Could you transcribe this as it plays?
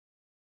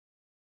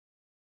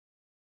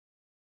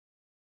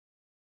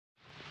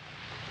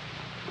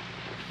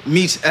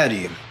Meet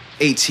Eddie,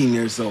 18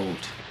 years old.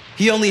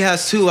 He only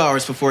has 2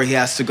 hours before he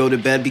has to go to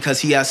bed because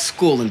he has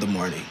school in the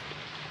morning.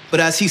 But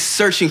as he's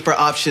searching for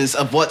options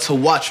of what to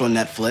watch on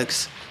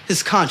Netflix,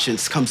 his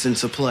conscience comes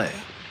into play.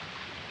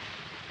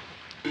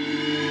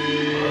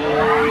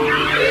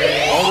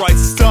 Alright,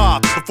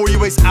 stop! Before you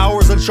waste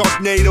hours on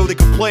Sharknado, they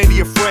complain to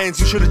your friends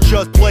you should've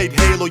just played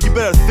Halo. You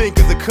better think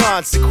of the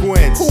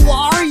consequence. Who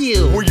are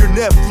you? We're your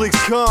Netflix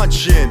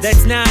conscience.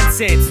 That's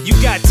nonsense. You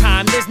got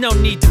time, there's no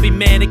need to be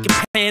manic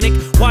and panic.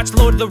 Watch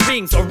Lord of the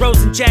Rings or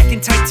Rose and Jack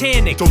and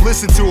Titanic. Don't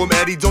listen to him,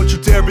 Eddie, don't you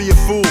dare be a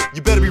fool.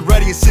 You better be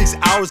ready in 6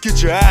 hours,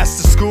 get your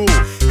ass to school.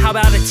 How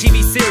about a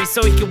TV series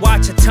so he can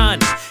watch a ton?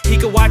 He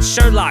could watch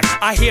Sherlock,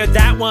 I hear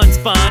that one's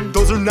fun.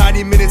 Those are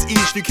 90 minutes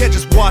each, you can't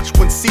just watch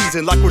one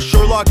season. Like when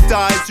Sherlock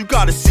dies, you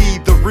gotta see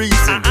the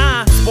reason.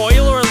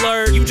 Spoiler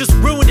alert, you just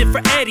ruined it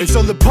for Eddie. It's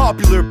on the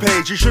popular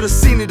page, you should've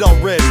seen it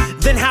already.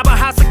 Then how about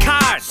House of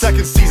Cards?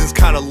 Second season's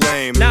kinda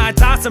lame. Nah,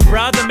 it's awesome,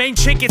 bruh. The main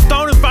chick gets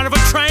thrown in front of a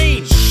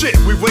train. Shit,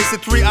 we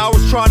wasted 3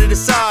 hours trying to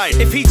decide.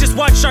 If he just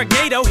watched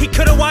Sharknado, he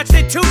could've watched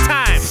it 2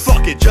 times.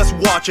 Fuck it, just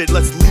watch it,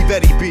 let's leave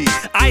Eddie be.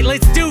 Aight,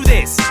 let's do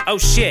this. Oh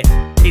shit,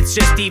 it's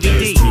just DVD.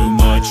 There's too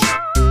much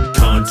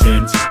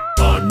content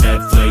on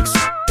Netflix.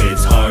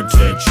 It's hard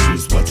to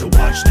choose what to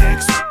watch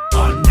next.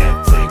 On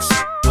Netflix,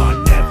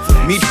 on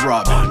Netflix. Meet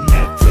Robin. On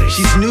Netflix.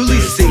 She's newly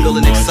single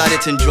and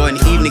excited to enjoy an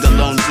evening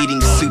alone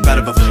eating soup out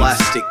of a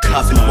plastic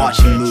cup and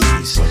watching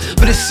movies.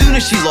 But as soon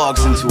as she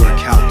logs into her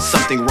account,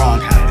 something wrong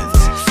happens,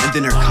 and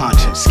then her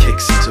conscience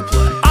kicks into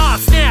play. Aw,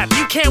 snap,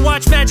 you can't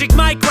watch Magic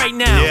Mike right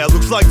now. Yeah,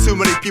 looks like too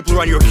many people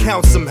are on your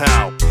account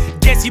somehow.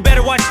 Guess you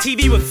better watch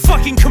TV with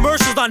fucking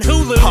commercials on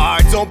Hulu.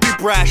 Alright, don't be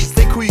brash, just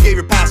think who you gave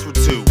your password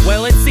to.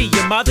 Well, let's see,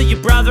 your mother, your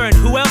brother, and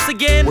who else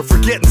again? We're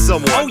forgetting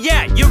someone. Oh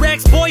yeah, your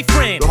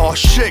ex-boyfriend. Oh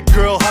shit,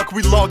 girl, how can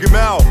we log him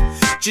out?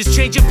 Just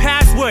change your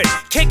password,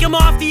 kick him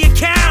off the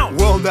account.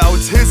 Well, now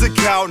it's his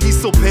account and he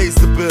still pays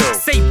the bill.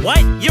 Say what?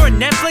 You're a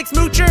Netflix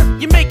moocher?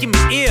 You're making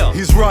me ill.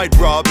 He's right,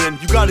 Robin,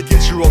 you gotta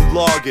get your own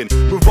login.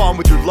 Move on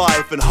with your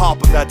life and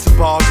hop on that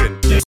toboggan.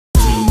 There's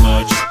too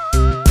much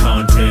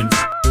content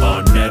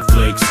on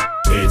Netflix.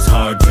 It's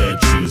hard to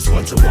choose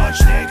what to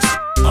watch next.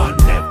 On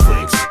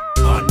Netflix,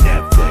 on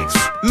Netflix.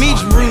 Meet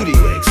Rudy.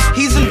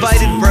 He's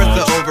invited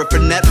Bertha over for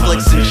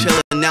Netflix and chill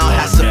and now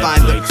has to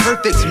find the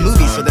perfect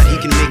movie so that he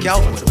can make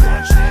out with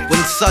her. When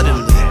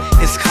suddenly,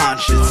 his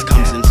conscience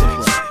comes into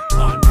play.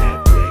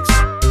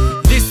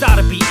 This ought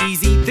to be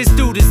easy, this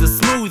dude is a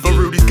smoothie. But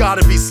Rudy's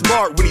gotta be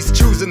smart when he's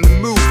choosing the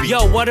movie.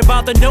 Yo, what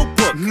about The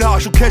Notebook? Nah,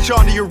 she'll catch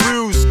on to your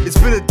ruse. It's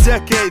been a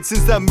decade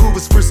since that move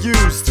was first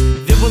used.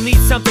 Then we'll need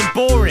something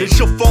boring. Then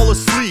she'll fall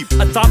asleep.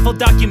 A thoughtful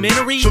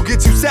documentary? She'll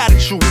get too sad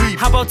and she'll weep.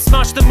 How about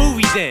Smosh the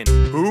movie then?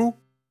 Who?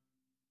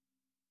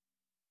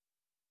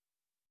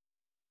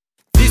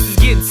 This is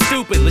getting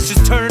stupid, let's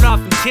just turn it off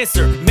and kiss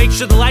her. Make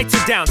sure the lights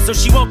are down so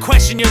she won't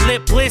question your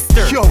lip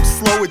blister. Yo,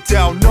 slow it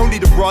down, no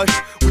need to rush.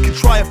 We can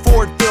try a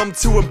foreign film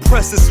to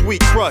impress a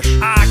sweet crush.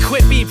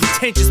 Quit being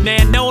pretentious,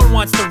 man, no one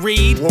wants to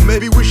read. Well,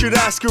 maybe we should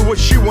ask her what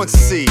she wants to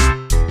see.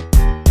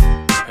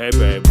 Hey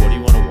babe, what do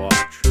you want to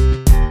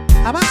watch?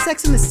 How about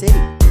Sex in the City?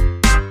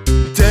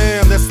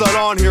 Damn, that's not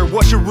on here,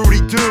 what should Rudy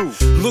do?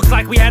 Looks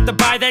like we had to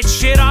buy that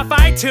shit off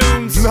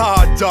iTunes.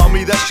 Nah,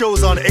 dummy, that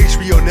show's on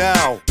HBO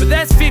now. But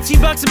that's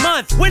 15 bucks a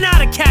month, we're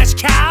not a cash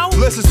cow.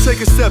 Let's just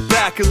take a step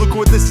back and look at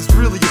what this is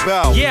really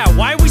about. Yeah,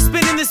 why are we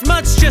spending this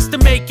much just to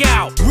make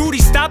out? Rudy,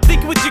 stop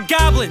thinking with your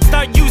goblin,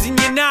 start using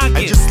your noggin.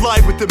 And just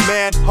slide with the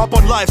man, hop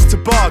on life's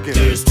toboggan.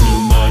 There's too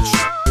much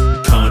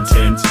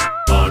content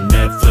on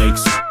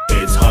Netflix.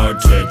 It's hard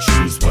to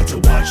choose what to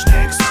watch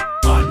next.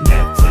 On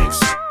Netflix.